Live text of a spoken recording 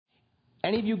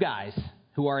Any of you guys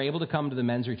who are able to come to the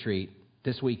men's retreat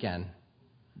this weekend,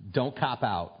 don't cop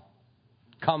out.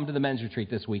 Come to the men's retreat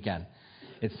this weekend.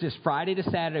 It's just Friday to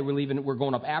Saturday. We're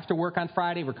going up after work on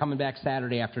Friday. We're coming back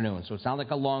Saturday afternoon. So it's not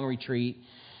like a long retreat.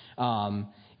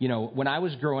 When I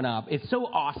was growing up, it's so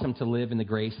awesome to live in the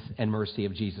grace and mercy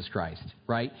of Jesus Christ,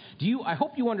 right? I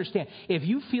hope you understand. If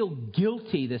you feel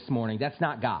guilty this morning, that's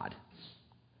not God.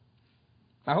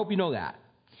 I hope you know that.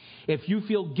 If you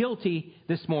feel guilty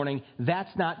this morning,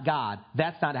 that's not God.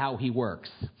 That's not how he works.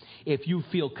 If you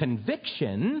feel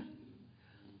conviction,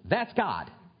 that's God,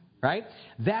 right?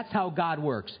 That's how God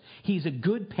works. He's a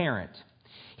good parent.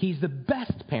 He's the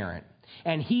best parent.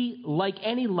 And he, like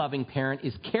any loving parent,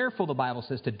 is careful, the Bible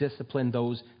says, to discipline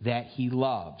those that he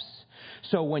loves.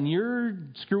 So when you're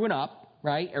screwing up,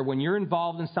 right, or when you're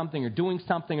involved in something or doing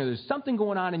something or there's something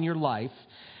going on in your life,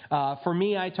 for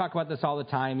me, I talk about this all the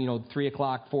time, 3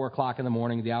 o'clock, 4 o'clock in the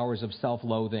morning, the hours of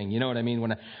self-loathing. You know what I mean?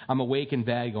 When I'm awake in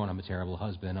bed going, I'm a terrible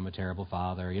husband, I'm a terrible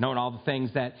father, and all the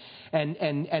things that,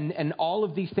 and all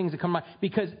of these things that come to mind,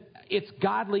 because it's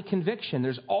godly conviction.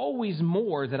 There's always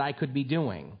more that I could be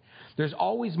doing. There's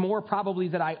always more probably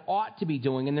that I ought to be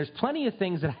doing, and there's plenty of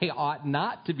things that I ought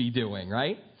not to be doing,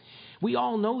 right? We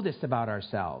all know this about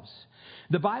ourselves.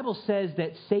 The Bible says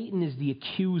that Satan is the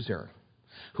accuser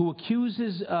who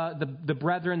accuses the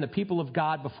brethren, the people of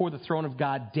God, before the throne of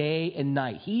God day and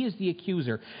night. He is the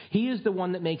accuser. He is the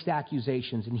one that makes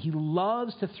accusations, and he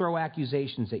loves to throw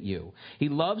accusations at you. He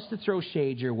loves to throw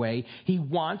shade your way. He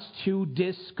wants to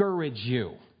discourage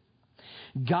you.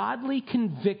 Godly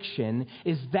conviction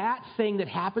is that thing that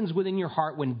happens within your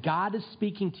heart when God is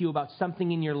speaking to you about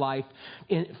something in your life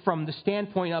from the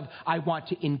standpoint of, I want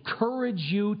to encourage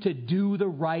you to do the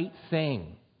right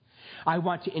thing. I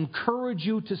want to encourage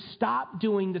you to stop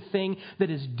doing the thing that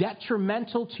is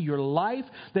detrimental to your life,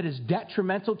 that is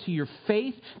detrimental to your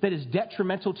faith, that is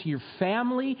detrimental to your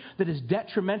family, that is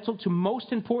detrimental to,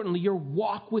 most importantly, your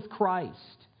walk with Christ.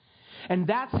 And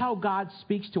that's how God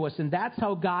speaks to us, and that's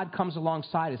how God comes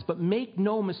alongside us. But make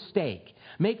no mistake,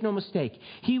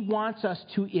 He wants us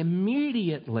to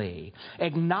immediately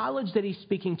acknowledge that He's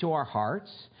speaking to our hearts,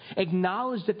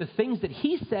 acknowledge that the things that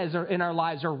He says are in our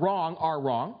lives are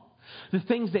wrong. The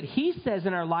things that He says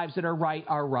in our lives that are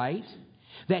right,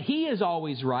 that He is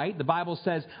always right. The Bible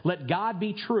says, let God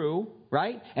be true,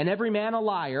 right? And every man a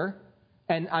liar.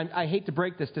 And I hate to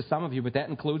break this to some of you, but that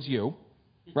includes you,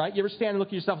 right? You ever stand and look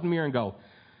at yourself in the mirror and go,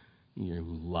 you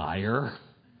liar,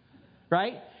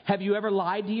 right? Have you ever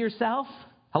lied to yourself?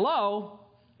 Hello,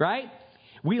 right?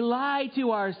 We lie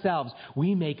to ourselves.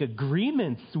 We make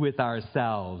agreements with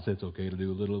ourselves. It's okay to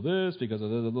do a little of this because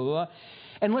of blah, blah, blah.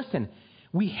 And listen,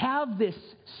 we have this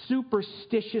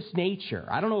superstitious nature.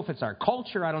 I don't know if it's our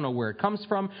culture. I don't know where it comes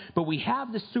from. But we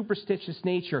have this superstitious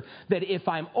nature that if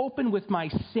I'm open with my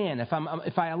sin,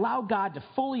 if I allow God to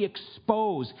fully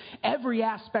expose every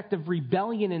aspect of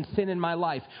rebellion and sin in my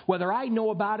life, whether I know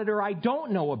about it or I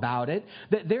don't know about it,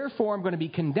 that therefore I'm going to be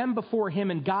condemned before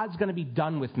Him and God's going to be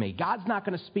done with me. God's not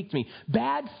going to speak to me.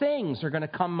 Bad things are going to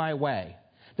come my way.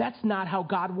 That's not how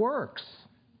God works.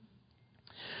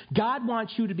 God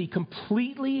wants you to be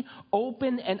completely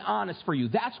open and honest for you.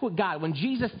 That's what when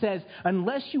Jesus says,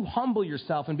 unless you humble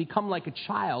yourself and become like a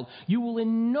child, you will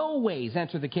in no ways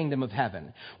enter the kingdom of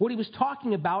heaven. What He was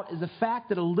talking about is the fact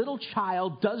that a little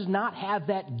child does not have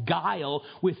that guile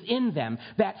within them,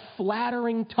 that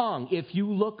flattering tongue. If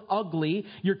you look ugly,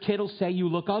 your kid will say you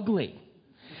look ugly.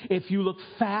 If you look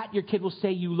fat, your kid will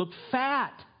say you look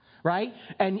fat. Right?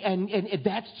 And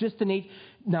that's just the nature.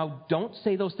 Now, don't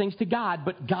say those things to God,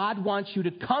 but God wants you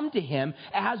to come to Him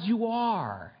as you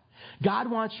are.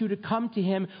 God wants you to come to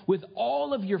Him with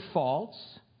all of your faults,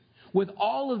 with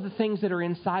all of the things that are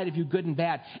inside of you, good and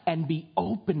bad, and be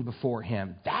open before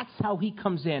Him. That's how He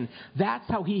comes in. That's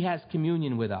how He has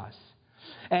communion with us.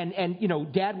 And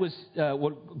Dad was,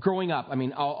 growing up,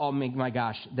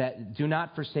 that do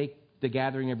not forsake the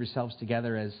gathering of yourselves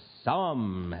together as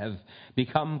some have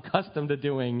become accustomed to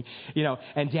doing,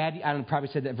 and Dad, probably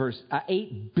said that verse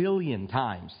 8 billion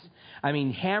times.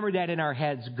 Hammered that in our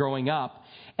heads growing up.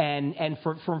 And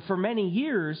for many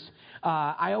years,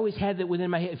 I always had that within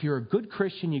my head. If you're a good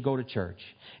Christian, you go to church.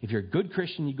 If you're a good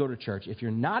Christian, you go to church. If you're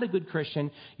not a good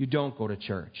Christian, you don't go to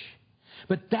church.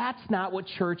 But that's not what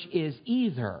church is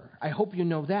either. I hope you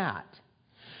know that.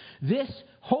 This,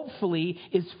 hopefully,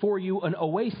 is for you an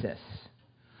oasis,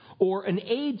 or an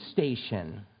aid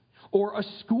station, or a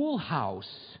schoolhouse,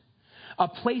 a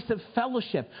place of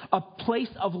fellowship, a place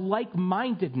of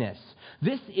like-mindedness.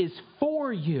 This is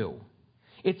for you.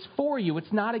 It's for you.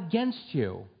 It's not against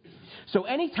you. So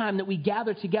anytime that we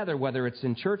gather together, whether it's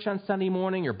in church on Sunday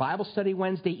morning or Bible study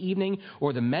Wednesday evening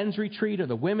or the men's retreat or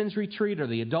the women's retreat or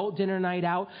the adult dinner night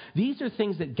out, these are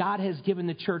things that God has given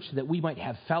the church so that we might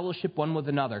have fellowship one with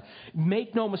another.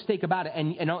 Make no mistake about it.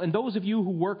 And those of you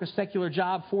who work a secular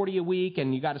job, 40 a week,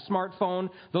 and you got a smartphone,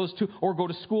 those two, or go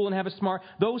to school and have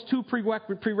those two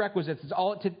prerequisites is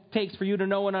all it takes for you to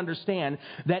know and understand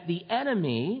that the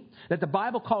enemy, that the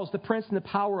Bible calls the prince and the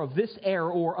power of this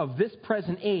era or of this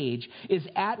present age, is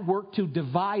at work to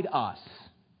divide us.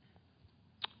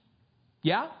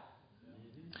 Yeah?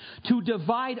 To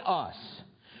divide us.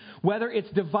 Whether it's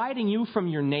dividing you from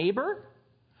your neighbor,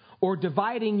 or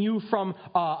dividing you from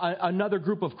another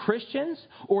group of Christians,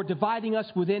 or dividing us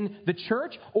within the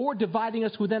church, or dividing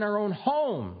us within our own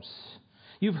homes.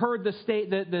 You've heard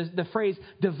the phrase,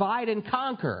 divide and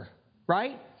conquer,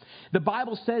 right? The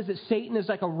Bible says that Satan is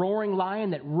like a roaring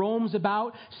lion that roams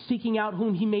about, seeking out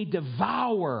whom he may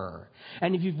devour.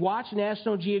 And if you've watched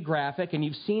National Geographic and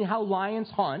you've seen how lions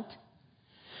hunt,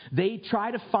 they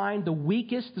try to find the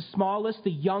weakest, the smallest,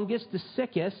 the youngest, the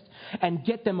sickest, and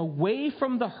get them away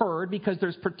from the herd because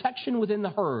there's protection within the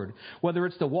herd. Whether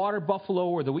it's the water buffalo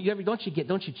or don't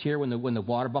you cheer when the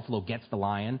water buffalo gets the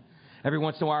lion? Every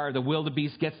once in a while, the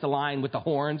wildebeest gets the lion with the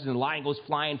horns, and the lion goes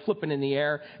flying, flipping in the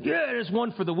air. Yeah, there's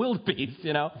one for the wildebeest,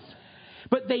 you know.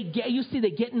 But they get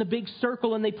in the big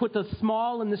circle, and they put the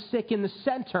small and the sick in the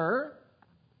center.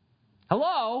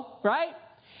 Hello, right?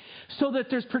 So that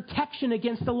there's protection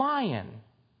against the lion.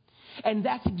 And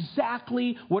that's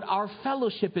exactly what our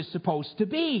fellowship is supposed to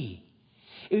be.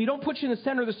 If you don't put you in the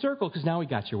center of the circle, because now we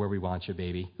got you where we want you,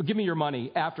 baby. Well, give me your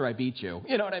money after I beat you.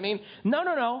 You know what I mean?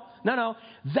 No.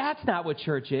 That's not what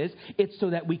church is. It's so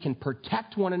that we can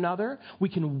protect one another. We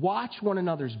can watch one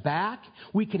another's back.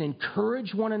 We can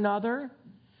encourage one another.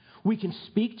 We can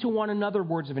speak to one another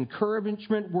words of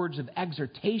encouragement, words of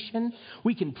exhortation.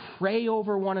 We can pray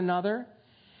over one another.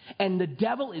 And the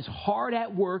devil is hard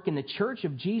at work in the church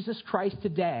of Jesus Christ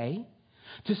today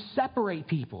to separate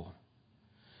people.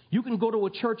 You can go to a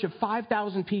church of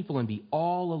 5,000 people and be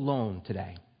all alone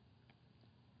today.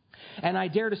 And I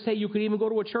dare to say you could even go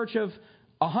to a church of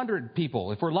 100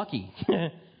 people, if we're lucky,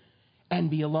 and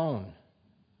be alone.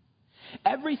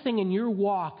 Everything in your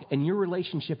walk and your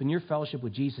relationship and your fellowship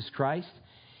with Jesus Christ,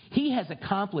 He has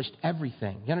accomplished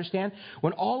everything. You understand?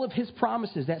 When all of His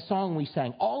promises, that song we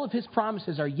sang, all of His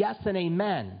promises are yes and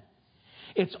amen.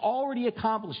 It's already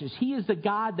accomplished. He is the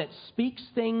God that speaks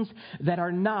things that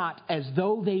are not as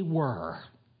though they were.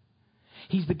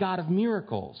 He's the God of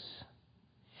miracles.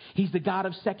 He's the God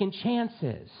of second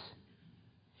chances.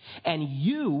 And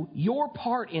your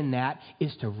part in that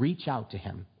is to reach out to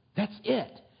Him. That's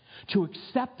it. To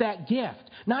accept that gift.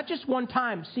 Not just one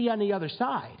time, see you on the other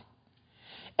side.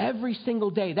 Every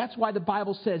single day. That's why the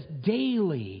Bible says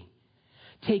daily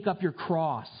take up your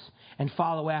cross and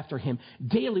follow after Him.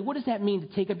 Daily. What does that mean to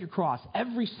take up your cross?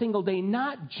 Every single day,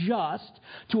 not just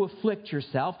to afflict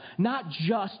yourself, not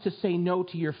just to say no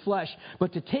to your flesh,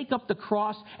 but to take up the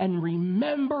cross and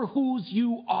remember whose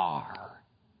you are.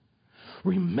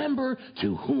 Remember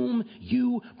to whom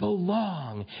you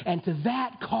belong and to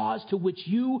that cause to which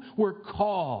you were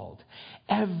called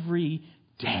every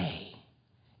day.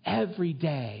 Every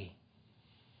day.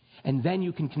 And then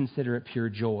you can consider it pure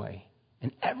joy.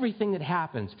 And everything that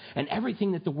happens and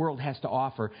everything that the world has to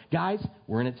offer, guys,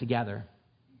 we're in it together.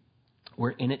 We're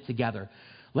in it together.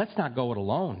 Let's not go it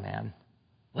alone, man.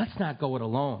 Let's not go it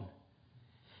alone.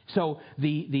 So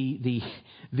the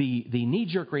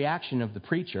knee-jerk reaction of the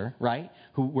preacher, right,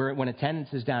 when attendance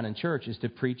is down in church, is to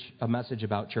preach a message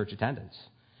about church attendance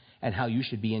and how you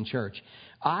should be in church.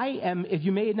 If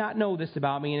you may not know this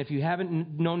about me, and if you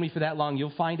haven't known me for that long, you'll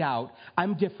find out,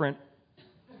 I'm different.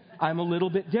 I'm a little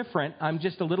bit different. I'm a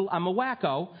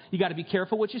wacko. You got to be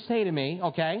careful what you say to me,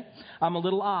 okay? I'm a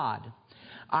little odd.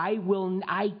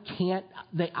 The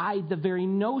very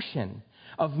notion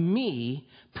of me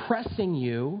pressing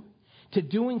you to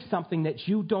doing something that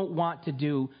you don't want to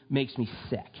do makes me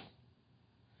sick.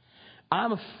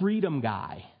 I'm a freedom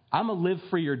guy. I'm a live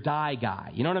free or die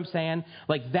guy. You know what I'm saying?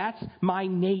 Like, that's my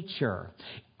nature.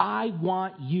 I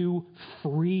want you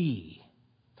free.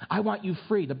 I want you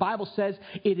free. The Bible says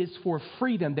it is for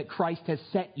freedom that Christ has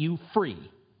set you free.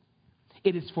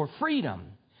 It is for freedom.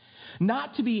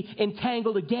 Not to be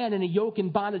entangled again in a yoke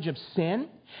and bondage of sin,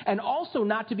 and also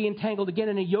not to be entangled again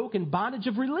in a yoke and bondage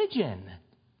of religion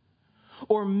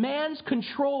or man's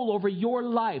control over your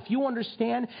life. You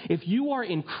understand? If you are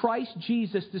in Christ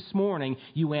Jesus this morning,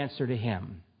 you answer to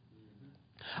Him.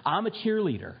 I'm a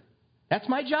cheerleader. That's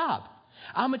my job.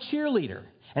 I'm a cheerleader,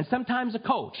 and sometimes a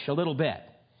coach a little bit.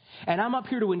 And I'm up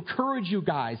here to encourage you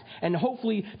guys and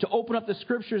hopefully to open up the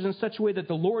Scriptures in such a way that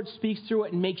the Lord speaks through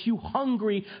it and makes you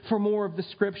hungry for more of the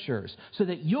Scriptures so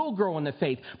that you'll grow in the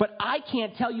faith. But I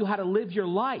can't tell you how to live your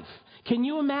life. Can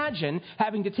you imagine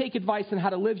having to take advice on how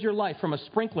to live your life from a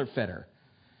sprinkler fitter?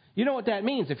 You know what that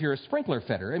means if you're a sprinkler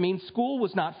fitter. It means school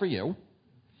was not for you.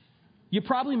 You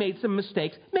probably made some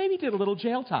mistakes. Maybe did a little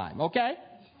jail time, okay?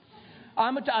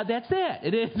 That's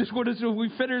it. It is what we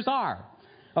fitters are,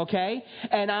 okay?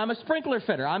 And I'm a sprinkler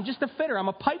fitter. I'm just a fitter. I'm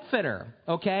a pipe fitter,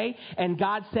 okay? And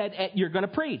God said, you're going to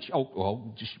preach. Oh,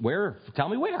 well, just where? Tell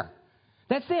me where.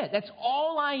 That's it. That's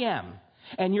all I am.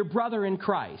 And your brother in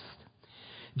Christ.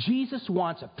 Jesus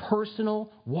wants a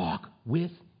personal walk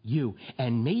with you.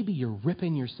 And maybe you're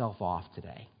ripping yourself off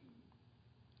today.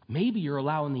 Maybe you're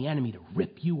allowing the enemy to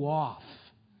rip you off.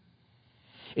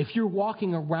 If you're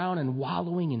walking around and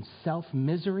wallowing in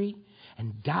self-misery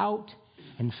and doubt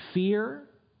and fear,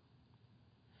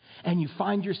 and you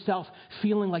find yourself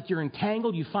feeling like you're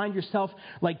entangled, you find yourself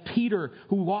like Peter,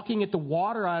 who walking at the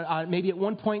water, maybe at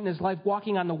one point in his life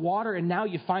walking on the water, and now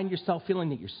you find yourself feeling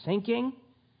that you're sinking,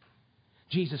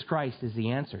 Jesus Christ is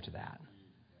the answer to that.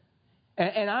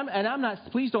 And I'm not,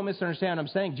 please don't misunderstand what I'm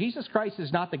saying. Jesus Christ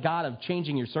is not the God of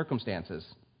changing your circumstances.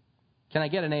 Can I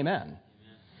get an amen?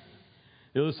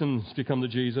 You listen, if you come to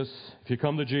Jesus,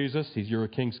 you're a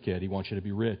king's kid. He wants you to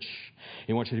be rich.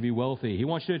 He wants you to be wealthy. He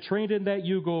wants you to trade in that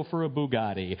Yugo for a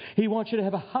Bugatti. He wants you to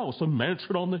have a house, a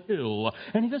mansion on the hill.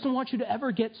 And he doesn't want you to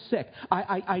ever get sick.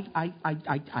 I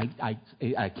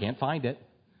can't find it.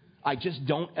 I just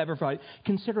don't ever find it.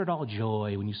 Consider it all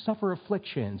joy when you suffer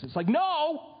afflictions. It's like,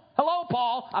 no! Hello,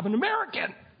 Paul. I'm an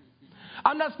American.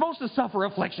 I'm not supposed to suffer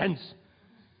afflictions.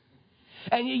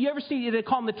 And you ever see, they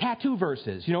call them the tattoo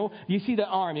verses. You know, you see the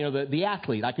arm, the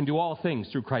athlete. I can do all things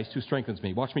through Christ who strengthens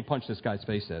me. Watch me punch this guy's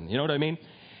face in. You know what I mean?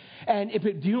 And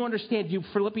do you understand,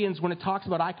 Philippians, when it talks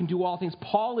about I can do all things,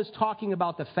 Paul is talking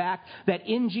about the fact that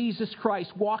in Jesus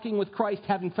Christ, walking with Christ,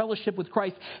 having fellowship with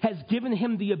Christ, has given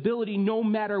him the ability, no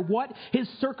matter what his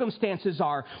circumstances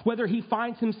are, whether he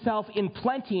finds himself in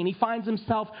plenty and he finds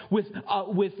himself with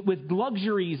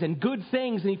luxuries and good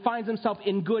things and he finds himself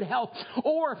in good health,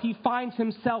 or if he finds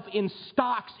himself in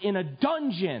stocks in a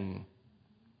dungeon.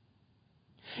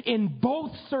 In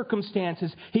both circumstances,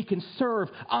 he can serve,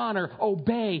 honor,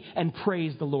 obey, and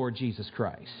praise the Lord Jesus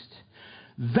Christ.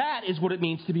 That is what it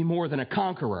means to be more than a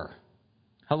conqueror.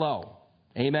 Hello.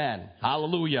 Amen.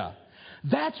 Hallelujah.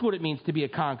 That's what it means to be a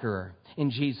conqueror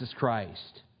in Jesus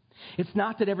Christ. It's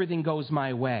not that everything goes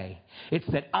my way.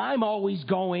 It's that I'm always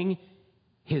going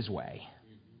his way.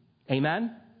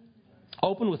 Amen?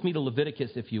 Open with me to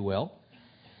Leviticus, if you will.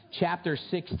 Chapter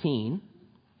 16.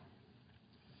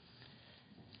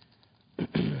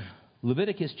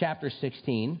 Leviticus chapter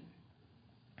 16,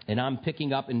 and I'm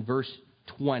picking up in verse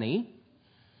 20,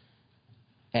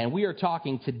 and we are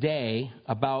talking today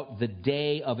about the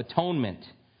Day of Atonement,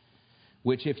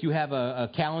 which if you have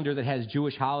a calendar that has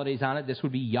Jewish holidays on it, this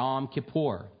would be Yom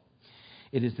Kippur.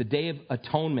 It is the Day of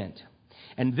Atonement.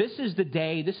 And this is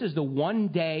the one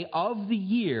day of the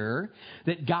year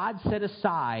that God set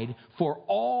aside for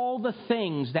all the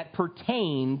things that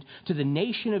pertained to the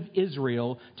nation of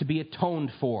Israel to be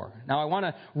atoned for. Now, I want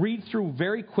to read through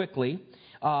very quickly,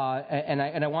 and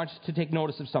I want you to take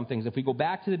notice of some things. If we go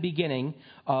back to the beginning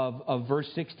of verse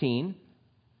 16,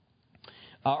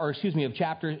 of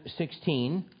chapter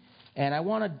 16, and I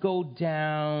want to go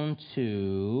down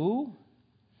to...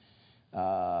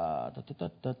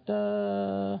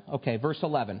 verse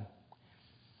 11.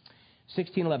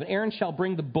 16:11. Aaron shall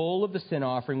bring the bull of the sin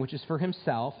offering, which is for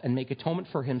himself, and make atonement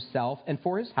for himself and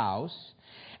for his house,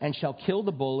 and shall kill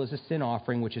the bull as a sin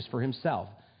offering, which is for himself.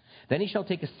 Then he shall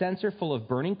take a censer full of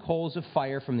burning coals of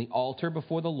fire from the altar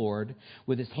before the Lord,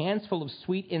 with his hands full of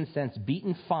sweet incense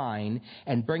beaten fine,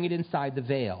 and bring it inside the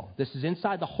veil. This is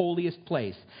inside the holiest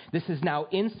place. This is now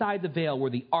inside the veil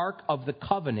where the Ark of the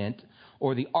Covenant,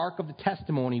 or the Ark of the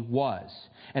Testimony, was.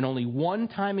 And only one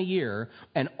time a year,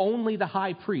 and only the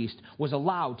high priest was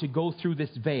allowed to go through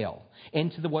this veil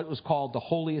into what was called the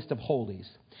holiest of holies.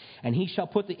 And he shall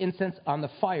put the incense on the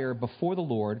fire before the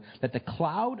Lord, that the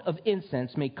cloud of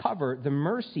incense may cover the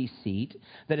mercy seat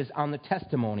that is on the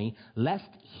testimony, lest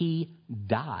he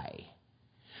die.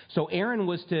 So Aaron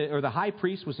the high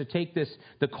priest was to take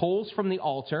the coals from the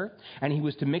altar, and he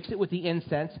was to mix it with the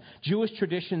incense. Jewish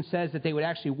tradition says that they would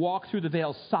actually walk through the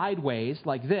veil sideways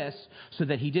like this, so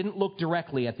that he didn't look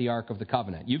directly at the Ark of the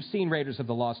Covenant. You've seen Raiders of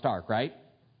the Lost Ark, right?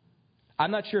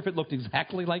 I'm not sure if it looked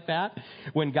exactly like that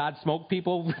when God smoked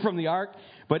people from the Ark,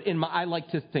 but I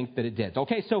like to think that it did.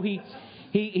 Okay, so he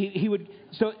would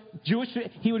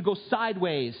go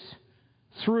sideways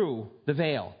through the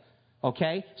veil.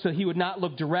 Okay? So he would not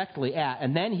look directly at.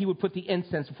 And then he would put the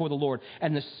incense before the Lord.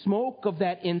 And the smoke of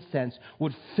that incense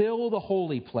would fill the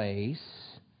holy place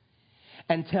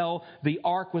until the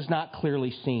ark was not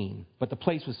clearly seen. But the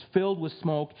place was filled with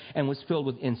smoke and was filled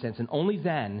with incense. And only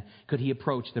then could he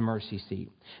approach the mercy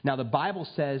seat. Now the Bible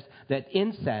says that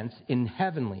incense in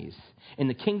heavenlies, in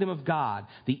the kingdom of God,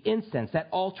 the incense, that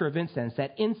altar of incense,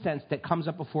 that incense that comes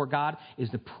up before God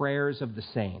is the prayers of the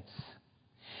saints.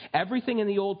 Everything in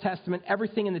the Old Testament,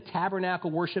 everything in the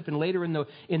tabernacle worship, and later in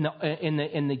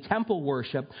the temple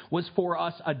worship was for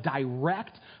us a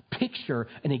direct picture,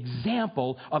 an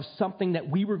example of something that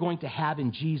we were going to have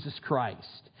in Jesus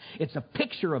Christ. It's a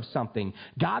picture of something.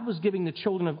 God was giving the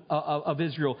children of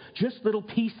Israel just little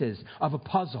pieces of a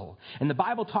puzzle. And the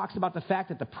Bible talks about the fact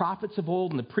that the prophets of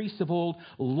old and the priests of old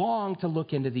longed to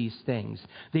look into these things.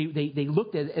 They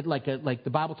looked at it like the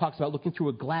Bible talks about looking through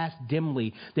a glass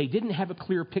dimly. They didn't have a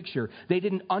clear picture. They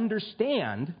didn't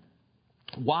understand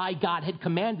why God had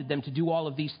commanded them to do all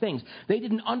of these things. They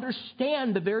didn't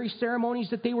understand the very ceremonies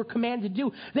that they were commanded to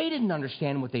do. They didn't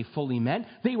understand what they fully meant.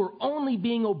 They were only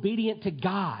being obedient to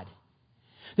God.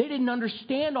 They didn't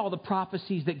understand all the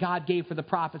prophecies that God gave for the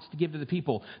prophets to give to the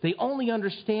people. They only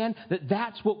understand that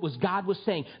that's what God was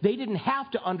saying. They didn't have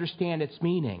to understand its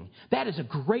meaning. That is a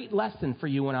great lesson for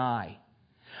you and I.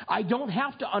 I don't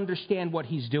have to understand what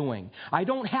he's doing. I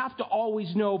don't have to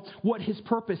always know what his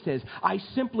purpose is. I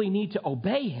simply need to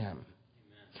obey him.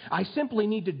 I simply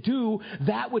need to do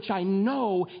that which I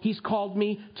know he's called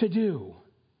me to do.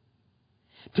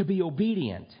 To be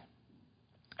obedient.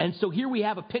 And so here we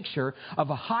have a picture of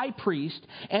a high priest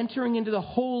entering into the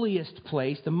holiest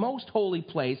place, the most holy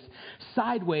place,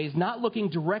 sideways, not looking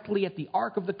directly at the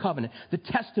Ark of the Covenant, the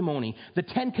testimony, the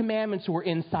 10 Commandments were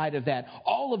inside of that,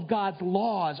 all of God's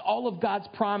laws, all of God's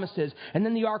promises. And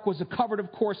then the Ark was covered,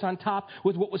 of course, on top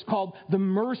with what was called the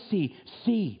mercy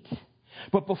seat.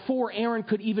 But before Aaron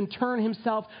could even turn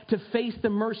himself to face the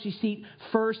mercy seat,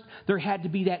 first there had to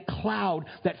be that cloud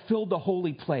that filled the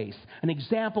holy place. An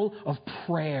example of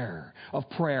prayer.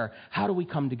 How do we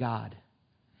come to God?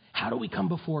 How do we come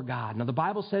before God? Now the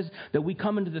Bible says that we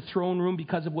come into the throne room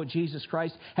because of what Jesus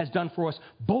Christ has done for us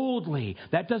boldly.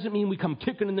 That doesn't mean we come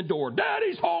kicking in the door.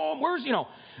 Daddy's home.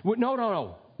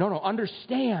 No,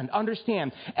 understand.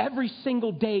 Every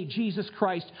single day Jesus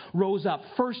Christ rose up,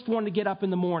 first one to get up in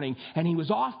the morning, and he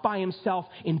was off by himself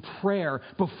in prayer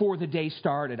before the day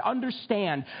started.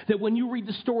 Understand that when you read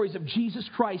the stories of Jesus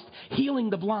Christ healing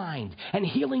the blind and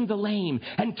healing the lame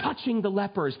and touching the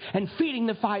lepers and feeding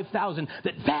the 5,000,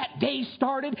 that day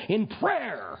started in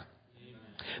prayer.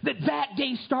 That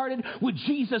day started with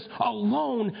Jesus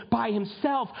alone by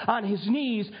himself on his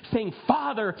knees saying,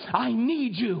 Father, I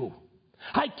need you.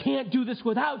 I can't do this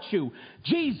without you,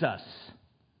 Jesus.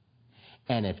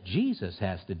 And if Jesus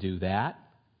has to do that,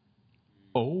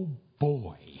 oh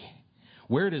boy,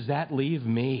 where does that leave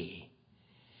me?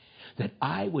 That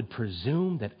I would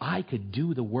presume that I could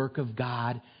do the work of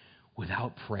God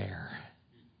without prayer.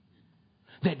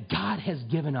 That God has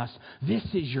given us, this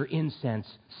is your incense,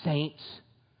 saints.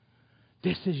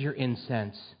 This is your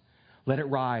incense. Let it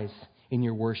rise in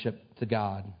your worship to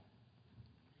God.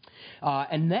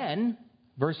 And then,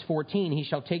 verse 14, he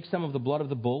shall take some of the blood of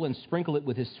the bull and sprinkle it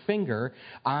with his finger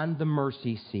on the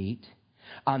mercy seat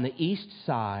on the east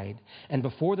side, and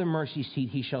before the mercy seat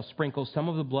he shall sprinkle some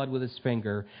of the blood with his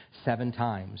finger 7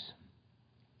 times.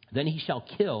 Then he shall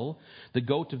kill the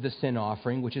goat of the sin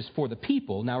offering, which is for the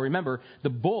people. Now remember, the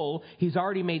bull, he's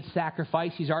already made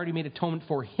sacrifice. He's already made atonement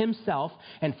for himself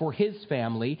and for his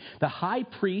family. The high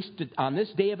priest, on this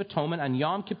day of atonement, on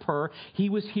Yom Kippur, he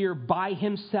was here by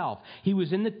himself. He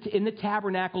was in the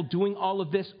tabernacle doing all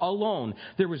of this alone.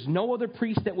 There was no other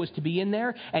priest that was to be in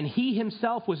there, and he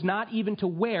himself was not even to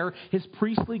wear his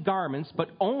priestly garments,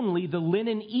 but only the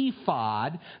linen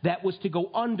ephod that was to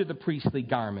go under the priestly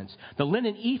garments. The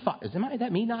linen ephod. Is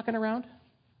that me knocking around?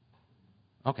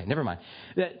 Okay, never mind.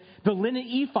 The linen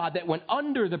ephod that went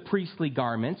under the priestly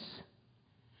garments,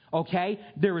 okay,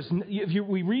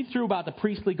 we read through about the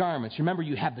priestly garments. Remember,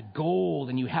 you have the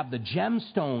gold, and you have the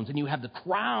gemstones, and you have the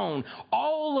crown.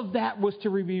 All of that was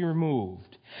to be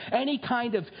removed. Any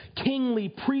kind of kingly,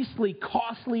 priestly,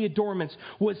 costly adornments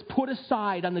was put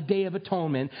aside on the Day of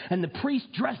Atonement, and the priest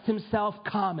dressed himself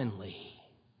commonly.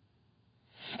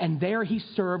 And there he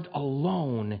served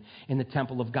alone in the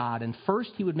temple of God. And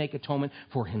first he would make atonement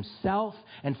for himself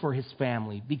and for his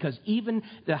family. Because even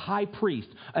the high priest,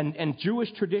 and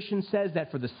Jewish tradition says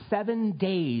that for the 7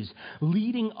 days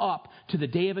leading up to the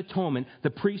Day of Atonement, the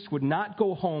priest would not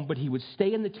go home, but he would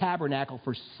stay in the tabernacle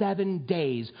for 7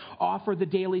 days, offer the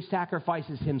daily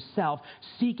sacrifices himself,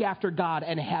 seek after God,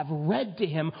 and have read to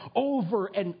him over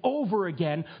and over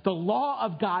again the law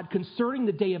of God concerning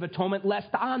the Day of Atonement, lest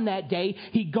on that day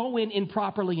he go in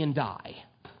improperly and die.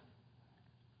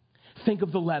 Think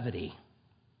of the levity.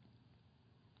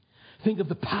 Think of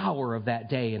the power of that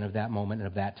day and of that moment and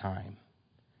of that time.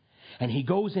 And he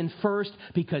goes in first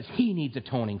because he needs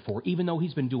atoning for, even though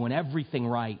he's been doing everything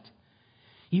right.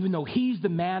 Even though he's the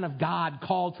man of God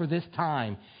called for this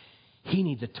time, he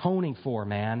needs atoning for,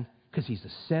 man, because he's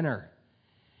a sinner.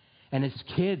 And his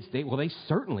kids, they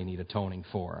certainly need atoning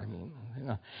for. I mean,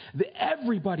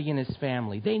 everybody in his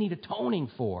family, they need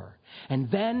atoning for. And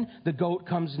then the goat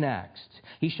comes next.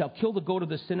 He shall kill the goat of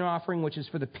the sin offering, which is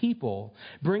for the people,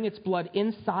 bring its blood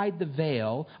inside the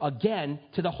veil, again,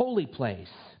 to the holy place.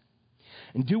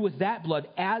 And do with that blood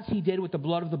as he did with the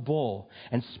blood of the bull,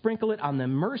 and sprinkle it on the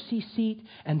mercy seat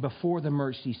and before the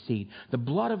mercy seat. The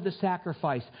blood of the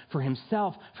sacrifice for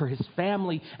himself, for his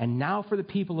family, and now for the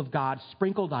people of God,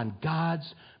 sprinkled on God's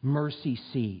mercy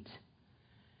seat,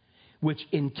 which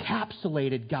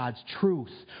encapsulated God's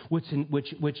truth,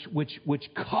 which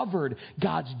covered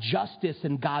God's justice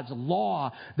and God's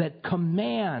law that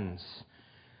commands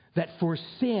that for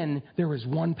sin there is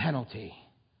one penalty,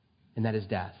 and that is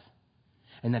death.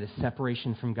 And that is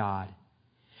separation from God.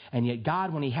 And yet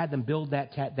God, when he had them build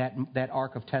that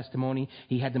ark of testimony,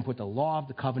 he had them put the law of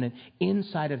the covenant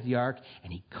inside of the ark,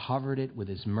 and he covered it with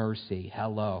his mercy.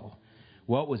 Hello.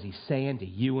 What was he saying to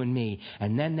you and me?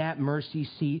 And then that mercy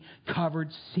seat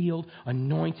covered, sealed,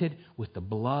 anointed with the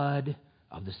blood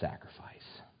of the sacrifice.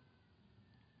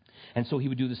 And so he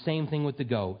would do the same thing with the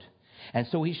goat. And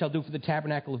so he shall do for the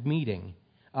tabernacle of meeting.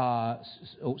 I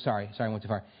went too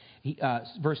far.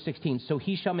 Verse 16, so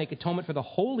he shall make atonement for the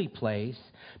holy place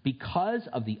because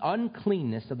of the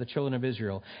uncleanness of the children of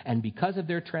Israel and because of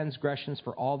their transgressions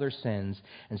for all their sins.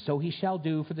 And so he shall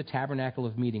do for the tabernacle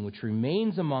of meeting, which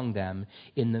remains among them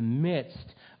in the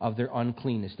midst of their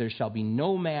uncleanness. There shall be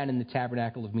no man in the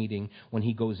tabernacle of meeting when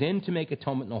he goes in to make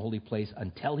atonement in the holy place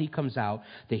until he comes out,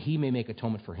 that he may make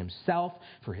atonement for himself,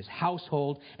 for his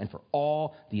household, and for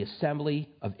all the assembly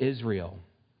of Israel.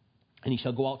 And he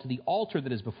shall go out to the altar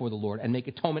that is before the Lord and make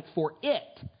atonement for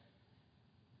it.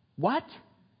 What?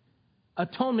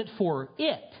 Atonement for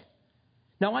it.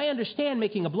 Now, I understand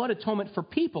making a blood atonement for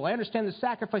people. I understand the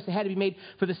sacrifice that had to be made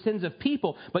for the sins of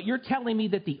people. But you're telling me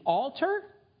that the altar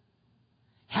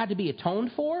had to be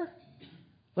atoned for?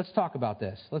 Let's talk about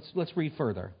this. Let's read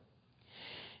further.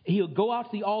 He'll go out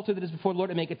to the altar that is before the Lord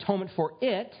and make atonement for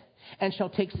it, and shall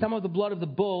take some of the blood of the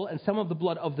bull and some of the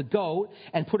blood of the goat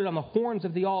and put it on the horns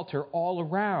of the altar all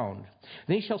around.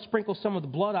 Then he shall sprinkle some of the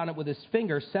blood on it with his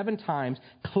finger 7 times,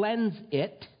 cleanse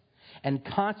it, and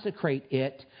consecrate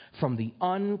it from the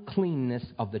uncleanness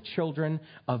of the children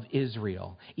of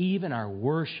Israel. Even our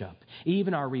worship,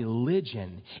 even our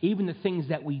religion, even the things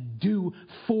that we do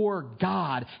for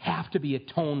God have to be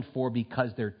atoned for because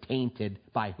they're tainted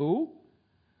by who?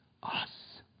 Us.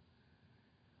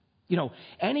 You know,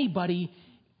 anybody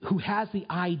who has the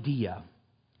idea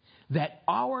that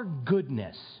our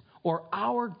goodness or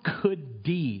our good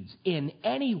deeds in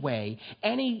any way,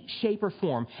 any shape or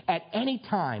form, at any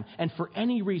time, and for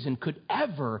any reason could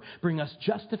ever bring us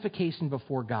justification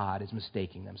before God is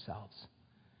mistaking themselves.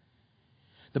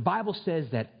 The Bible says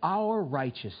that our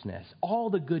righteousness, all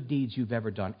the good deeds you've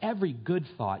ever done, every good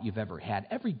thought you've ever had,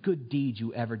 every good deed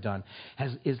you've ever done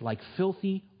is like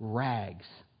filthy rags.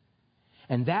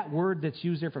 And that word that's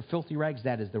used there for filthy rags,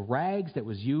 that is the rags that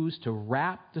was used to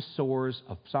wrap the sores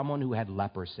of someone who had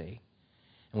leprosy.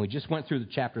 And we just went through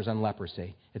the chapters on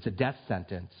leprosy. It's a death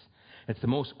sentence. It's the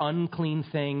most unclean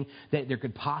thing that there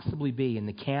could possibly be in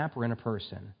the camp or in a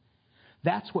person.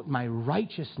 That's what my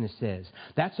righteousness is.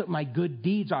 That's what my good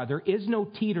deeds are. There is no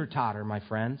teeter-totter, my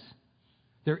friends.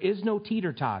 There is no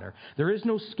teeter-totter. There is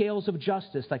no scales of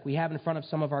justice like we have in front of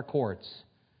some of our courts.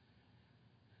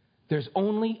 There's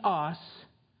only us,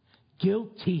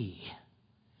 guilty.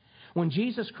 When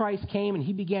Jesus Christ came and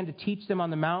he began to teach them on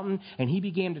the mountain and he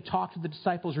began to talk to the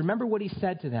disciples, remember what he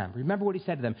said to them. Remember what he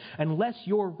said to them. Unless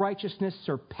your righteousness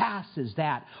surpasses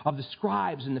that of the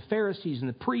scribes and the Pharisees and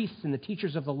the priests and the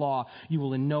teachers of the law, you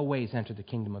will in no ways enter the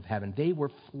kingdom of heaven. They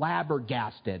were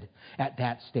flabbergasted at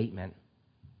that statement.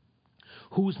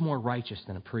 Who's more righteous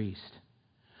than a priest?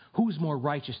 Who's more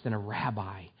righteous than a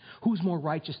rabbi? Who's more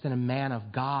righteous than a man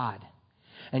of God?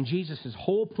 And Jesus'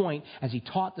 whole point as he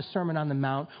taught the Sermon on the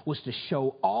Mount was to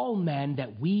show all men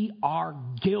that we are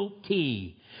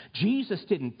guilty. Jesus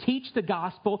didn't teach the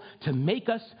gospel to make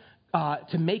us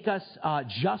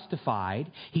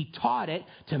justified. He taught it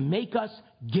to make us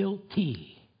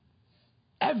guilty.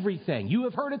 Everything. You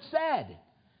have heard it said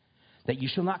that you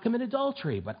shall not commit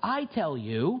adultery. But I tell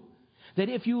you that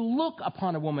if you look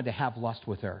upon a woman to have lust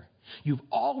with her, you've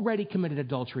already committed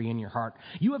adultery in your heart.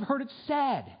 You have heard it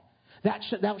said that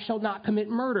thou shalt not commit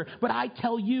murder. But I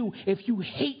tell you, if you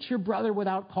hate your brother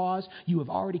without cause, you have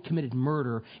already committed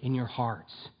murder in your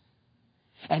hearts.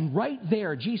 And right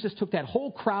there, Jesus took that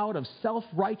whole crowd of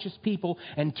self-righteous people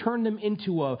and turned them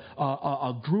into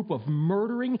a group of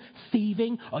murdering,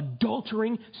 thieving,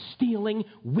 adultering, stealing,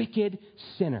 wicked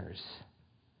sinners.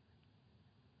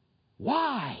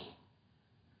 Why?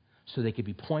 So they could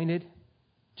be pointed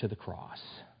to the cross.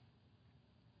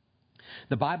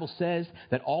 The Bible says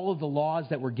that all of the laws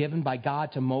that were given by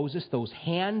God to Moses, those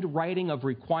handwriting of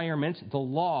requirements, the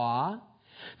law,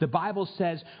 the Bible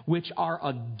says, which are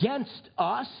against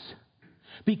us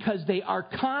because they are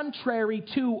contrary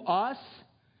to us.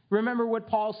 Remember what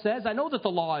Paul says? I know that the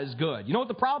law is good. You know what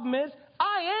the problem is?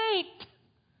 I ain't.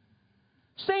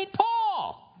 St.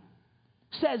 Paul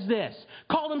says this,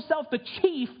 called himself the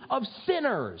chief of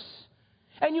sinners.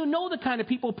 And you know the kind of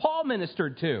people Paul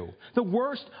ministered to, the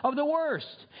worst of the worst.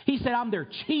 He said, I'm their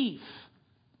chief.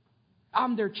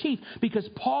 I'm their chief, because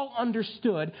Paul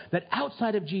understood that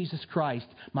outside of Jesus Christ,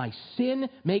 my sin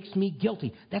makes me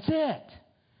guilty. That's it.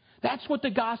 That's what the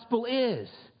gospel is.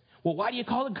 Well, why do you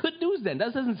call it good news then?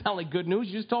 That doesn't sound like good news.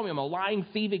 You just told me I'm a lying,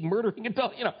 thieving, murdering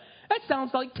adult. That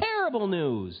sounds like terrible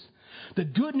news. The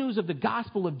good news of the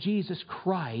gospel of Jesus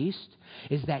Christ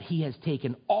is that he has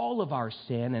taken all of our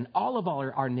sin and all of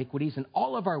our iniquities and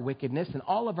all of our wickedness and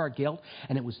all of our guilt,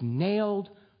 and it was nailed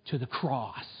to the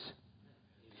cross.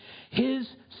 His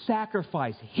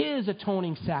sacrifice, his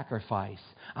atoning sacrifice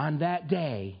on that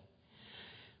day,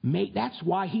 that's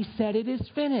why he said it is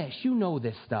finished. You know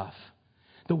this stuff.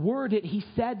 The word that he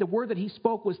said, the word that he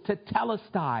spoke was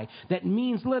tetelestai. That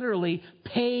means literally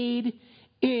paid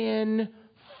in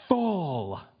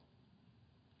full.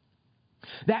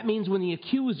 That means when the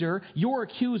accuser, your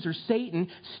accuser, Satan,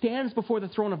 stands before the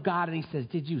throne of God and he says,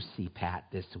 did you see Pat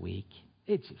this week?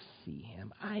 Did you see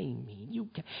him? I mean,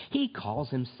 he calls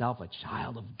himself a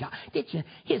child of God. Did you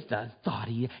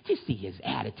see his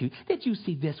attitude? Did you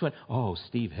see this one? Oh,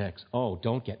 Steve Hicks. Oh,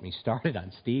 don't get me started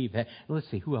on Steve. Let's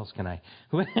see, who else can I?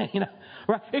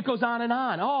 Right? It goes on and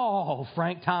on. Oh,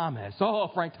 Frank Thomas.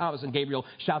 Oh, Frank Thomas. And Gabriel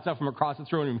shouts out from across the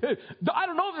throne room, hey, I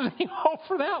don't know if there's any hope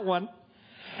for that one.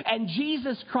 And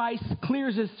Jesus Christ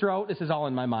clears his throat. This is all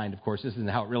in my mind, of course. This isn't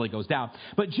how it really goes down.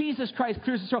 But Jesus Christ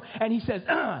clears his throat, and he says,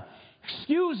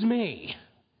 excuse me,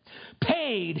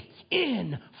 paid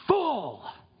in full.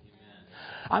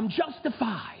 I'm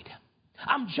justified.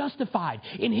 I'm justified.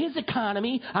 In his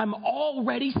economy, I'm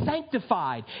already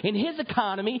sanctified. In his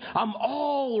economy, I'm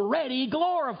already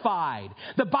glorified.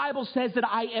 The Bible says that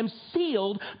I am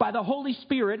sealed by the Holy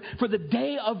Spirit for the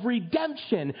day of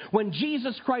redemption when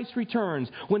Jesus Christ returns.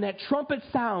 When that trumpet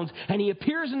sounds and he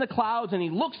appears in the clouds and he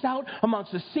looks out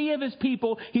amongst the sea of his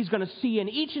people, he's going to see in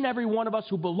each and every one of us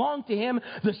who belong to him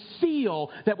the seal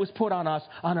that was put on us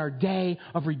on our day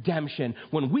of redemption.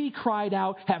 When we cried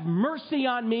out, have mercy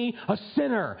on me, a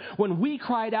sinner. When we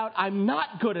cried out, I'm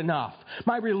not good enough.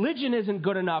 My religion isn't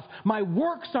good enough. My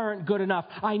works aren't good enough.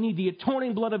 I need the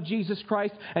atoning blood of Jesus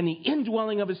Christ and the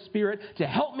indwelling of his Spirit to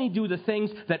help me do the things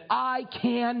that I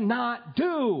cannot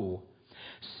do.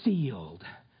 Sealed.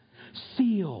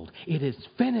 Sealed. It is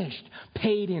finished.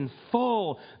 Paid in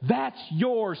full. That's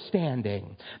your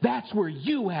standing. That's where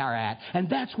you are at. And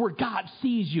that's where God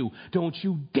sees you. Don't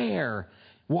you dare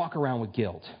walk around with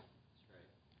guilt.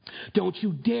 Don't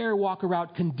you dare walk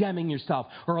around condemning yourself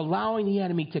or allowing the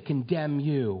enemy to condemn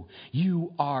you.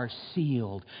 You are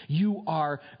sealed. You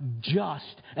are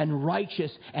just and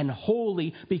righteous and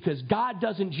holy because God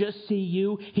doesn't just see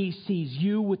you. He sees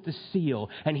you with the seal,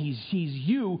 and he sees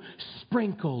you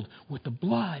sprinkled with the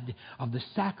blood of the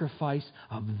sacrifice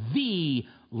of the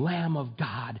Lamb of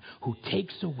God who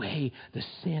takes away the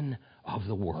sin of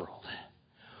the world.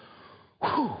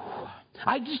 Whew.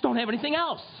 I just don't have anything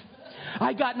else.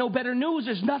 I got no better news.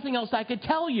 There's nothing else I could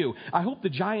tell you. I hope the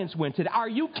Giants win today. Are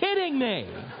you kidding me?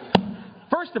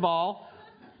 First of all,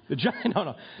 the Giants,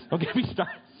 no, don't get me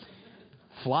started.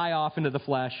 Fly off into the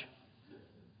flesh.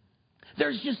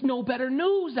 There's just no better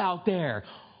news out there.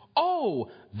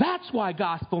 Oh, that's why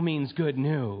gospel means good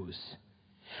news.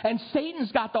 And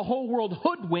Satan's got the whole world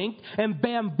hoodwinked and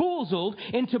bamboozled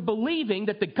into believing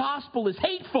that the gospel is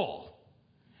hateful.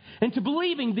 into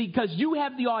believing because you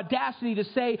have the audacity to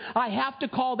say, I have to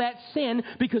call that sin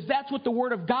because that's what the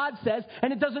Word of God says,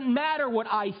 and it doesn't matter what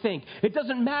I think. It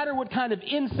doesn't matter what kind of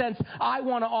incense I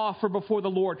want to offer before the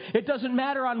Lord. It doesn't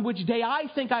matter on which day I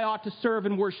think I ought to serve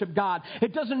and worship God.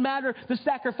 It doesn't matter the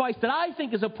sacrifice that I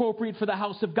think is appropriate for the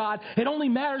house of God. It only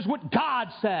matters what God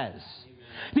says.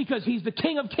 Because He's the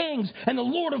King of Kings and the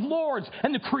Lord of Lords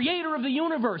and the Creator of the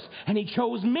universe, and He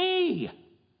chose me.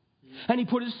 And He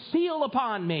put His seal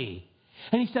upon me.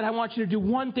 And He said, I want you to do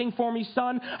one thing for me,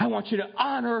 son. I want you to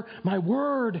honor my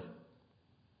word.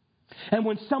 And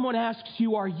when someone asks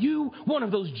you, are you one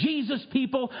of those Jesus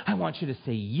people? I want you to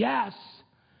say yes.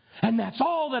 And that's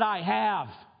all that I have.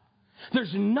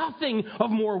 There's nothing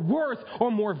of more worth or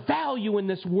more value in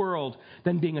this world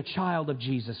than being a child of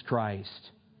Jesus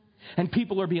Christ. And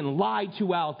people are being lied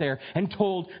to out there and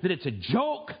told that it's a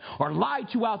joke, or lied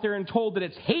to out there and told that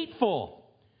it's hateful,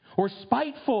 or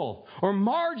spiteful, or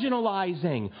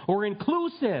marginalizing, or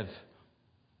inclusive,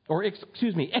 or,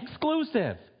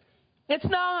 exclusive. It's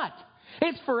not.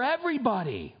 It's for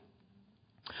everybody.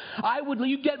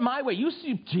 You get my way. You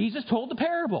see, Jesus told the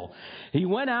parable. He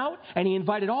went out and He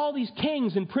invited all these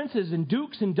kings and princes and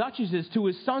dukes and duchesses to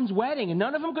His son's wedding, and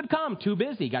none of them could come. Too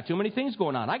busy. Got too many things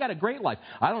going on. I got a great life.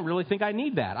 I don't really think I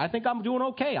need that. I think I'm doing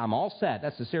okay. I'm all set.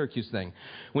 That's the Syracuse thing.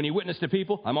 When you witness to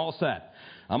people, I'm all set.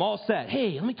 I'm all set.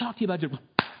 Hey, let me talk to you about it.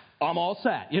 I'm all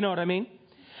set. You know what I mean?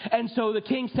 And so the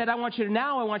king said, I want you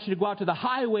to go out to the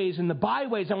highways and the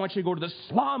byways. I want you to go to the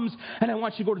slums, and I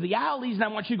want you to go to the alleys, and I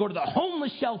want you to go to the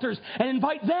homeless shelters and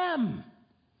invite them.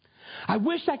 I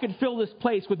wish I could fill this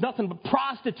place with nothing but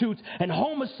prostitutes and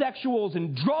homosexuals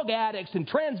and drug addicts and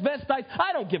transvestites.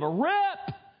 I don't give a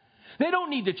rip. They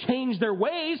don't need to change their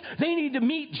ways. They need to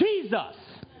meet Jesus.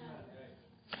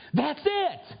 That's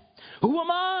it. Who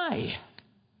am I?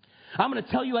 I'm going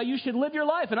to tell you how you should live your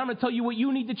life, and I'm going to tell you what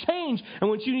you need to change and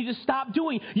what you need to stop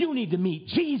doing. You need to meet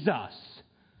Jesus.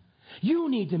 You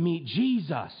need to meet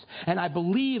Jesus. And I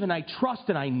believe and I trust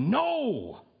and I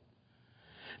know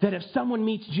that if someone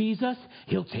meets Jesus,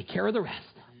 He'll take care of the rest.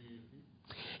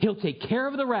 He'll take care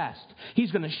of the rest.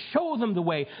 He's going to show them the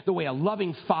way a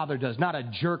loving father does, not a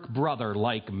jerk brother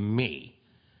like me.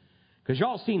 Because you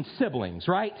all seen siblings,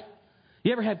 right?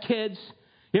 You ever have kids?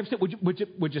 You ever said,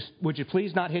 would you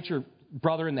please not hit your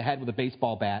brother in the head with a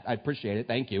baseball bat? I'd appreciate it.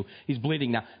 Thank you. He's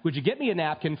bleeding now. Would you get me a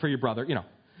napkin for your brother? You know.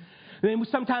 And then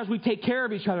sometimes we take care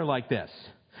of each other like this.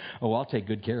 Oh, I'll take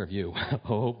good care of you.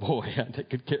 Oh, boy, I'll take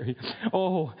good care of you.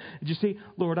 Oh, did you see?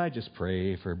 Lord, I just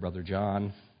pray for Brother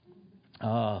John.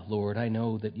 Lord, I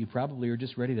know that you probably are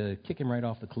just ready to kick him right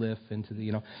off the cliff into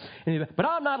the, but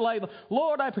I'm not like,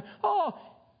 Lord, I pray. Oh,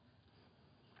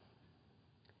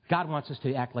 God wants us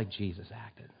to act like Jesus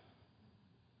acted.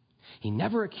 He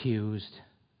never accused.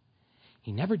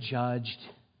 He never judged.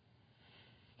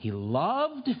 He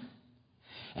loved,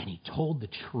 and He told the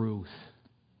truth.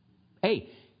 Hey,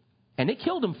 and they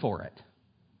killed Him for it.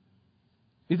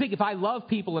 You think if I love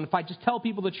people and if I just tell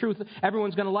people the truth,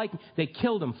 everyone's going to like me? They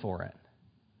killed Him for it.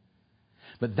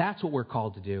 But that's what we're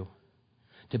called to do,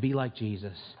 to be like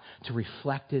Jesus, to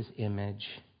reflect His image.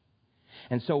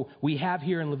 And so we have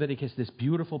here in Leviticus this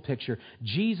beautiful picture.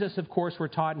 Jesus, of course, we're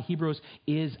taught in Hebrews,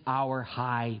 is our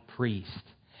high priest.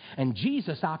 And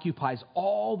Jesus occupies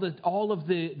all of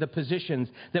the positions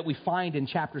that we find in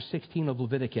chapter 16 of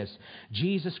Leviticus.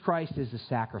 Jesus Christ is the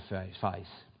sacrifice.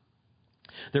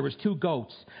 There was 2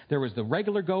 goats. There was the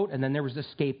regular goat, and then there was the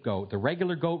scapegoat. The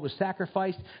regular goat was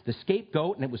sacrificed. The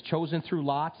scapegoat, and it was chosen through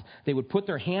lots. They would put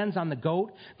their hands on the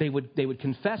goat. They would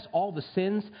confess all the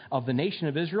sins of the nation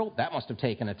of Israel. That must have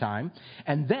taken a time.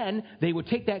 And then they would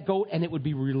take that goat, and it would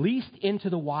be released into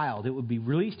the wild. It would be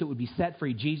released. It would be set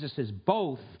free. Jesus is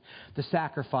both the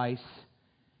sacrifice,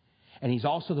 and He's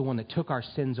also the one that took our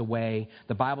sins away.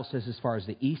 The Bible says as far as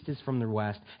the east is from the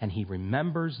west, and He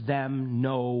remembers them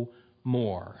no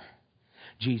more.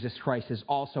 Jesus Christ is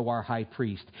also our high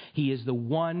priest. He is the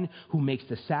one who makes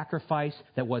the sacrifice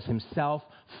that was Himself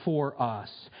for us.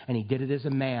 And He did it as a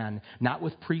man, not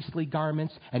with priestly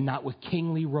garments and not with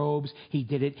kingly robes. He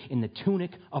did it in the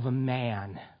tunic of a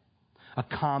man, a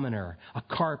commoner, a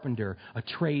carpenter, a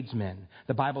tradesman.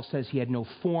 The Bible says He had no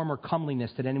form or comeliness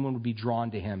that anyone would be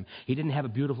drawn to Him. He didn't have a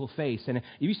beautiful face. And have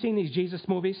you seen these Jesus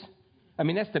movies? I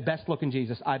mean, that's the best looking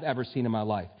Jesus I've ever seen in my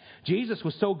life. Jesus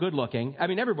was so good looking. I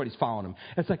mean, everybody's following Him.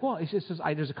 It's like, well,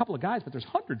 there's a couple of guys, but there's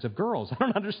hundreds of girls. I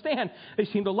don't understand. They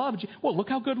seem to love Jesus. Well, look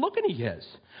how good looking He is.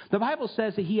 The Bible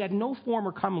says that He had no form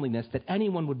or comeliness that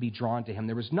anyone would be drawn to Him.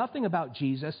 There was nothing about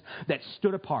Jesus that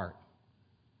stood apart.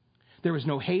 There was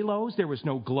no halos. There was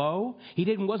no glow. He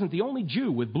wasn't the only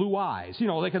Jew with blue eyes.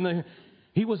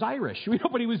 He was Irish,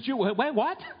 but he was Jew. Wait,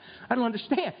 what? I don't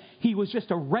understand. He was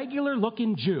just a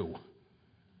regular-looking Jew.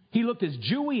 He looked as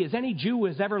Jewy as any Jew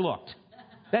has ever looked.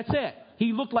 That's it.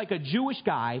 He looked like a Jewish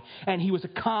guy, and he was a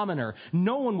commoner.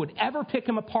 No one would ever pick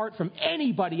him apart from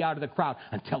anybody out of the crowd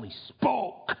until he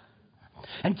spoke,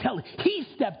 until he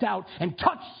stepped out and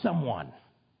touched someone.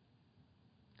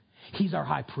 He's our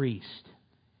high priest,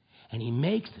 and he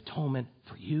makes atonement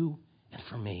for you and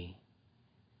for me.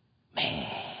 Man,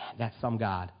 that's some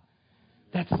God.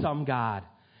 That's some God.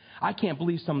 I can't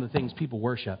believe some of the things people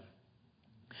worship.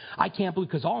 I can't believe,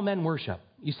 because all men worship.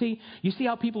 You see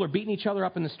how people are beating each other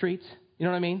up in the streets? You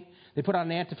know what I mean? They put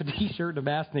on an Antifa t-shirt and a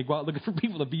mask, and they go out looking for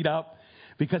people to beat up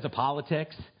because of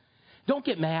politics. Don't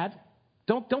get mad.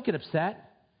 Don't get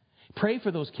upset. Pray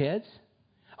for those kids.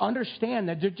 Understand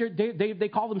that they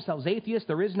call themselves atheists.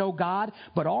 There is no God,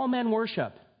 but all men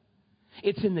worship.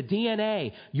 It's in the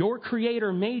DNA. Your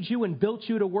Creator made you and built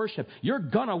you to worship. You're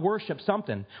going to worship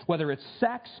something, whether it's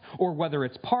sex or whether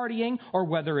it's partying or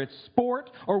whether it's sport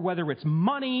or whether it's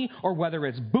money or whether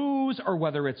it's booze or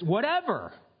whether it's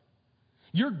whatever.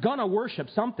 You're going to worship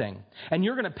something, and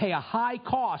you're going to pay a high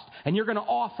cost, and you're going to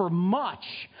offer much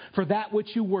for that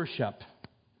which you worship.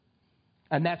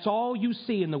 And that's all you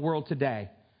see in the world today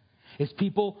is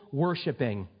people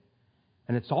worshiping,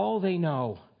 and it's all they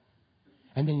know.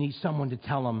 And they need someone to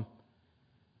tell them,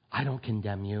 I don't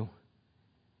condemn you.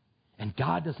 And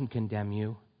God doesn't condemn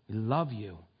you. We love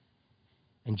you.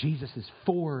 And Jesus is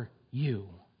for you.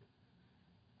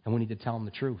 And we need to tell them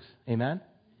the truth. Amen? Amen.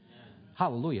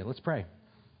 Hallelujah. Let's pray.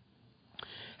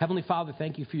 Heavenly Father,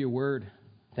 thank you for your word.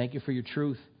 Thank you for your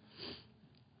truth.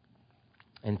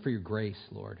 And for your grace,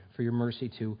 Lord. For your mercy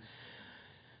to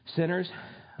sinners.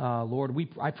 Lord,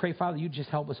 I pray, Father, you just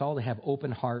help us all to have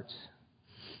open hearts.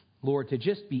 Lord, to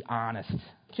just be honest.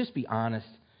 Just be honest.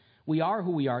 We are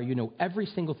who we are. You know every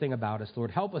single thing about us,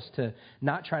 Lord. Help us to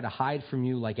not try to hide from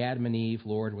you like Adam and Eve,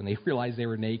 Lord, when they realized they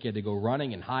were naked, to go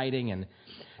running and hiding and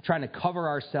trying to cover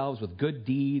ourselves with good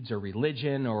deeds or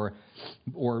religion or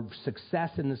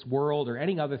success in this world or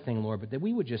any other thing, Lord, but that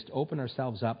we would just open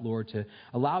ourselves up, Lord, to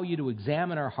allow you to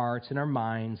examine our hearts and our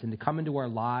minds and to come into our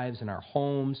lives and our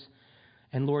homes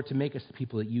and, Lord, to make us the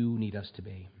people that you need us to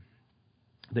be,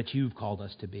 that you've called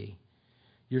us to be.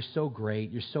 You're so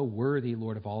great. You're so worthy,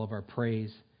 Lord, of all of our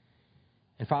praise.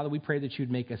 And, Father, we pray that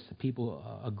you'd make us the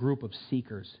people, a group of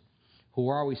seekers who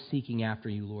are always seeking after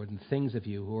you, Lord, and things of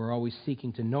you, who are always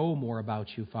seeking to know more about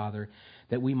you, Father,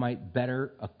 that we might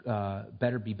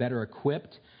be better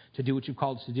equipped to do what you've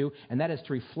called us to do, and that is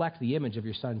to reflect the image of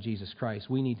your Son, Jesus Christ.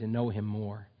 We need to know him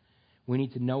more. We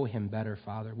need to know him better,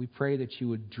 Father. We pray that you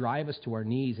would drive us to our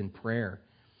knees in prayer,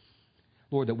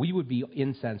 Lord, that we would be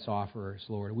incense offerers,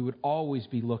 Lord. We would always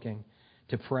be looking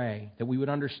to pray, that we would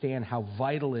understand how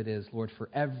vital it is, Lord, for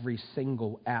every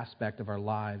single aspect of our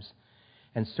lives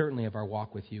and certainly of our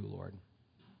walk with you, Lord.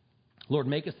 Lord,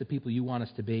 make us the people you want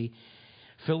us to be.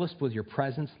 Fill us with your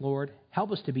presence, Lord.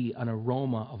 Help us to be an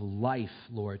aroma of life,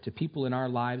 Lord, to people in our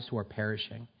lives who are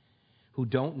perishing, who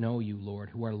don't know you, Lord,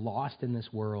 who are lost in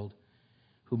this world,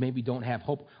 who maybe don't have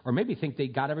hope, or maybe think they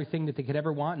got everything that they could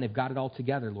ever want and they've got it all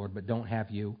together, Lord, but don't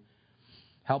have you.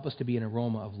 Help us to be an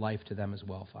aroma of life to them as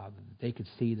well, Father, that they could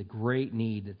see the great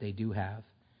need that they do have.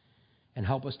 And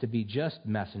help us to be just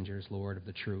messengers, Lord, of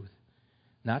the truth.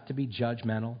 Not to be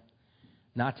judgmental,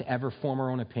 not to ever form our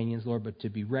own opinions, Lord, but to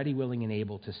be ready, willing, and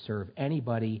able to serve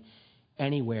anybody,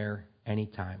 anywhere,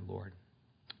 anytime, Lord.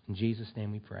 In Jesus'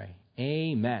 name we pray.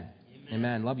 Amen.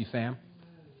 Amen. Love you, fam.